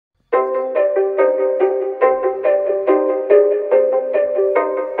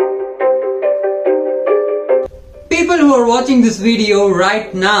watching this video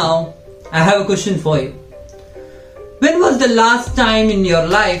right now, I have a question for you. When was the last time in your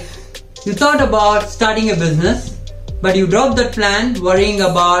life you thought about starting a business, but you dropped that plan worrying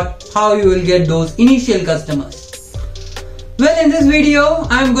about how you will get those initial customers? Well, in this video,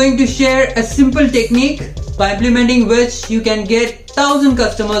 I am going to share a simple technique by implementing which you can get 1000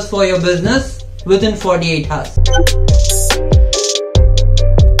 customers for your business within 48 hours.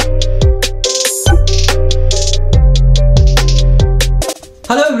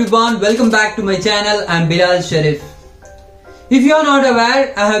 Hello everyone, welcome back to my channel. I am Bilal Sharif. If you are not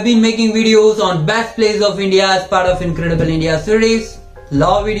aware, I have been making videos on best places of India as part of Incredible India series,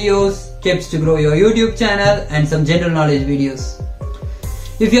 law videos, tips to grow your YouTube channel and some general knowledge videos.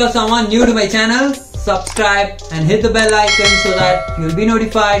 If you are someone new to my channel, subscribe and hit the bell icon so that you will be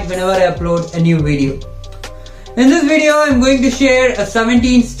notified whenever I upload a new video. In this video, I am going to share a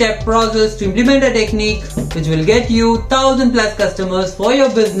 17-step process to implement a technique which will get you 1000 plus customers for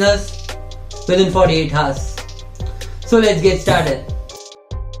your business within 48 hours. So let's get started.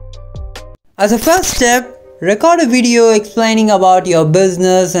 As a first step, record a video explaining about your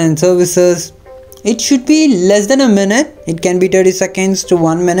business and services. It should be less than a minute. It can be 30 seconds to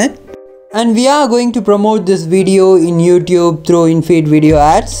 1 minute. And we are going to promote this video in YouTube through in-feed video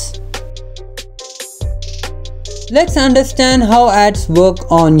ads. Let's understand how ads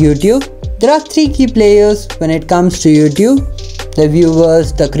work on YouTube. There are 3 key players when it comes to YouTube: the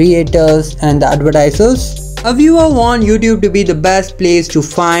viewers, the creators and the advertisers. A viewer wants YouTube to be the best place to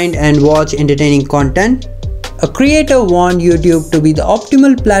find and watch entertaining content. A creator wants YouTube to be the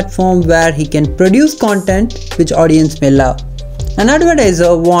optimal platform where he can produce content which audience may love. An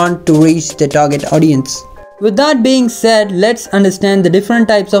advertiser wants to reach the target audience. With that being said, let's understand the different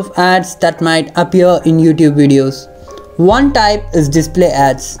types of ads that might appear in YouTube videos. One type is display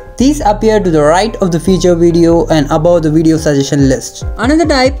ads. These appear to the right of the feature video and above the video suggestion list. Another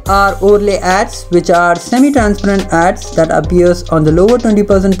type are overlay ads, which are semi-transparent ads that appears on the lower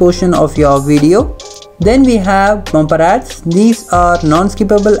 20% portion of your video. Then we have bumper ads. These are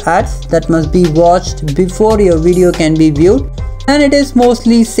non-skippable ads that must be watched before your video can be viewed, and it is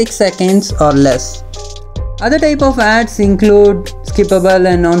mostly 6 seconds or less. Other type of ads include skippable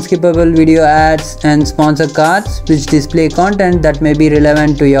and non-skippable video ads and sponsor cards which display content that may be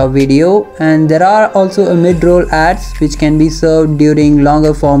relevant to your video, and there are also a mid-roll ads which can be served during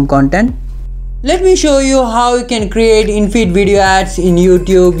longer form content. Let me show you how you can create in-feed video ads in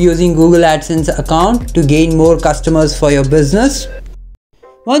YouTube using Google Adsense account to gain more customers for your business.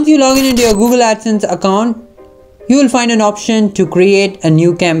 Once you log in into your Google Adsense account, you will find an option to create a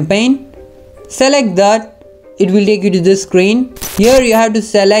new campaign. Select that. It will take you to this screen. Here you have to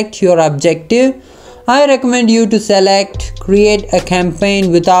select your objective. I recommend you to select create a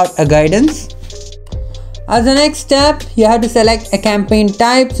campaign without a guidance. As the next step, you have to select a campaign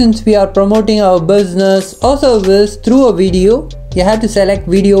type. Since we are promoting our business or service through a video, you have to select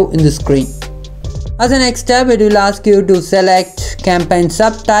video in the screen. As the next step, it will ask you to select campaign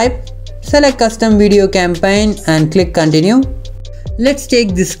subtype. Select custom video campaign and click continue. Let's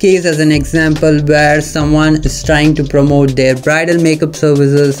take this case as an example where someone is trying to promote their bridal makeup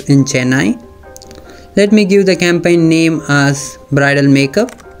services in Chennai. Let me give the campaign name as bridal makeup.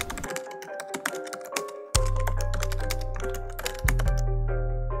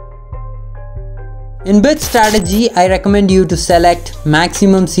 In bid strategy, I recommend you to select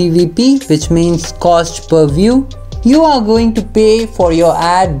maximum CVP, which means cost per view. You are going to pay for your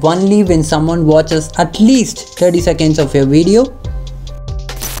ad only when someone watches at least 30 seconds of your video.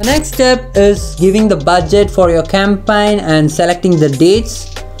 The next step is giving the budget for your campaign and selecting the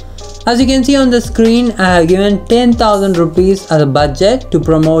dates. As you can see on the screen, I have given 10,000 rupees as a budget to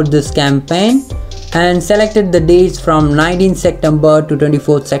promote this campaign and selected the dates from 19th September to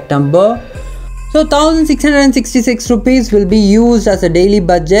 24th September. So 1666 rupees will be used as a daily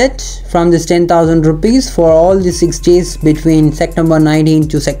budget from this 10,000 rupees for all the 6 days between September 19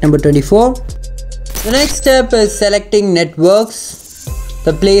 to September 24. The next step is selecting networks,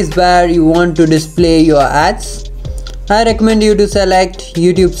 the place where you want to display your ads. I recommend you to select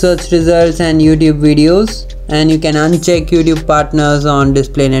YouTube search results and YouTube videos, and you can uncheck YouTube partners on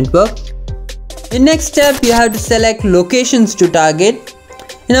display network. In next step, you have to select locations to target.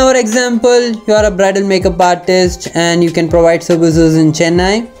 In our example, you are a bridal makeup artist and you can provide services in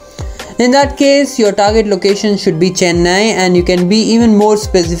Chennai. In that case, your target location should be Chennai, and you can be even more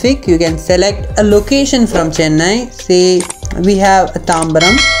specific. You can select a location from Chennai. Say we have a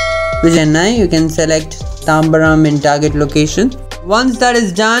Tambaram, which is Chennai. You can select Tambaram in target location. Once that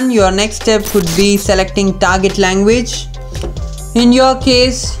is done, your next step could be selecting target language. In your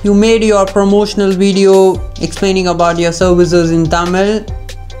case, you made your promotional video explaining about your services in Tamil,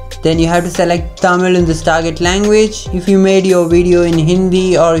 then you have to select Tamil in this target language. If you made your video in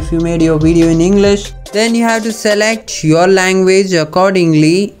Hindi or if you made your video in English, then you have to select your language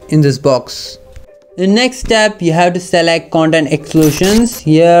accordingly in this box. The next step, you have to select content exclusions.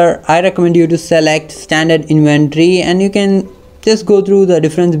 Here I recommend you to select standard inventory, and you can just go through the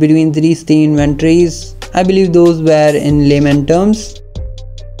difference between these three inventories. I believe those were in layman terms.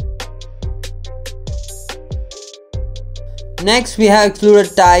 Next, we have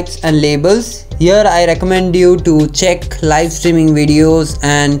excluded types and labels. Here I recommend you to check live streaming videos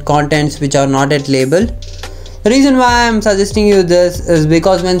and contents which are not yet labeled. The reason why I am suggesting you this is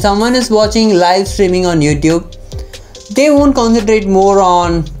because when someone is watching live streaming on YouTube, they won't concentrate more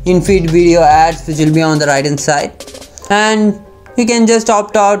on in-feed video ads which will be on the right hand side, and you can just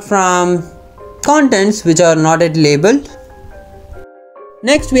opt out from contents which are not yet labeled.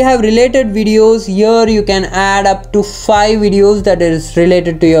 Next, we have related videos. Here you can add up to 5 videos that is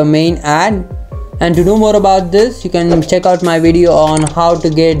related to your main ad. And to know more about this, you can check out my video on how to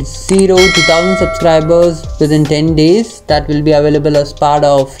get 0 to 1000 subscribers within 10 days. That will be available as part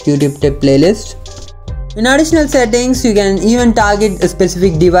of YouTube tip playlist. In additional settings, you can even target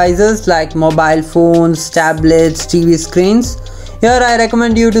specific devices like mobile phones, tablets, TV screens. Here I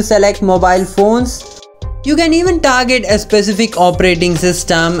recommend you to select mobile phones. You can even target a specific operating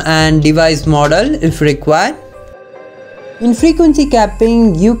system and device model if required. In frequency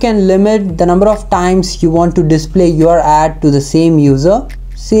capping, you can limit the number of times you want to display your ad to the same user.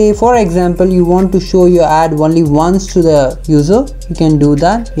 Say for example, you want to show your ad only once to the user. You can do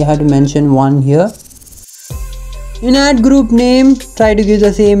that. You have to mention one here. In ad group name, try to give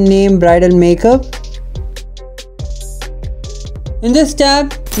the same name, bridal makeup. In this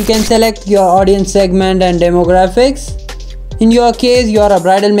tab, you can select your audience segment and demographics. In your case, you are a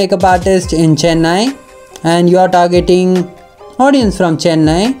bridal makeup artist in Chennai and you are targeting audience from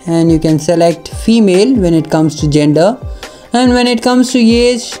Chennai, and you can select female when it comes to gender, and when it comes to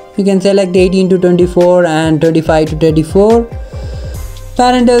age, you can select 18 to 24 and 25 to 34.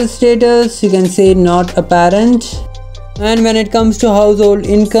 Parental status, you can say not a parent. And when it comes to household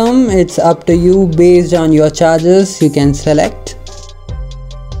income, it's up to you based on your charges, you can select.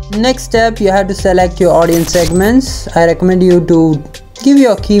 Next step, you have to select your audience segments. I recommend you to give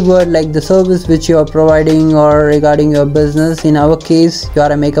your keyword like the service which you are providing or regarding your business. In our case, you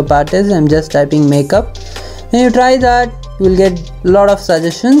are a makeup artist. I'm just typing makeup. When you try that, you will get a lot of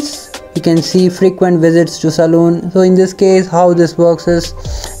suggestions. You can see frequent visits to salon. So in this case, how this works is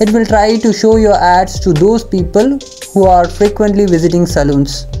it will try to show your ads to those people who are frequently visiting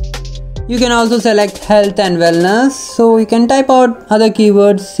salons. You can also select health and wellness. So you can type out other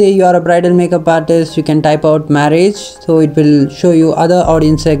keywords. Say you are a bridal makeup artist, you can type out marriage. So it will show you other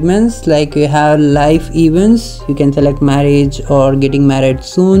audience segments like you have life events. You can select marriage or getting married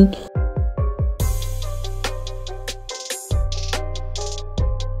soon.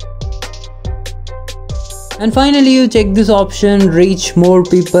 And finally, you check this option, reach more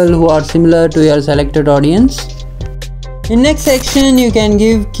people who are similar to your selected audience. In next section, you can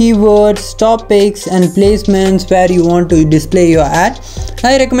give keywords, topics and placements where you want to display your ad.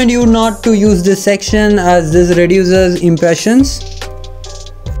 I recommend you not to use this section as this reduces impressions.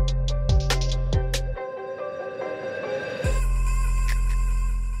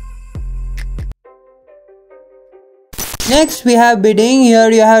 Next, we have bidding. Here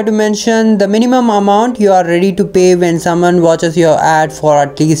you have to mention the minimum amount you are ready to pay when someone watches your ad for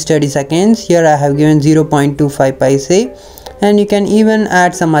at least 30 seconds. Here I have given 0.25 paise, and you can even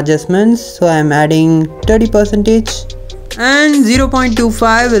add some adjustments. So I am adding 30% and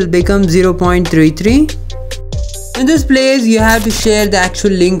 0.25 will become 0.33. In this place, you have to share the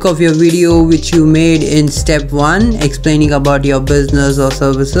actual link of your video which you made in step 1 explaining about your business or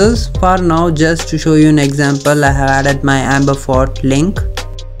services. For now, just to show you an example, I have added my Amber Fort link.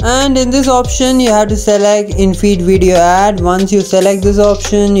 And in this option, you have to select in-feed video ad. Once you select this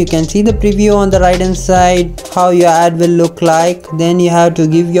option, you can see the preview on the right hand side, how your ad will look like. Then you have to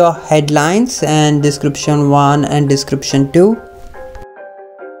give your headlines and description 1 and description 2.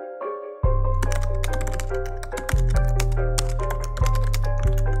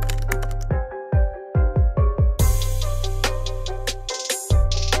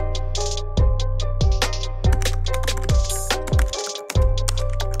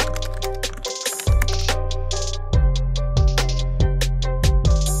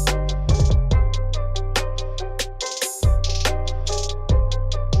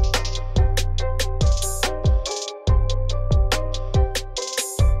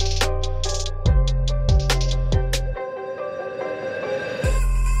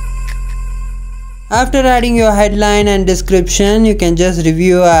 After adding your headline and description, you can just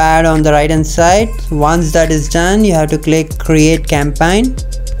review your ad on the right hand side. Once that is done, you have to click create campaign.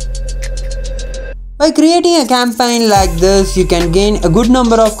 By creating a campaign like this, you can gain a good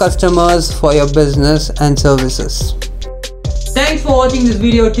number of customers for your business and services. Thanks for watching this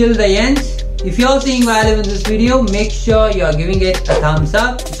video till the end. If you are seeing value in this video, make sure you are giving it a thumbs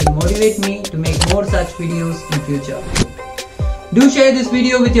up. It will motivate me to make more such videos in future. Do share this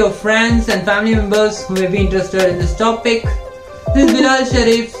video with your friends and family members who may be interested in this topic. This is Bilal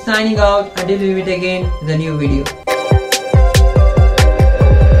Sharif signing out until we meet again with a new video.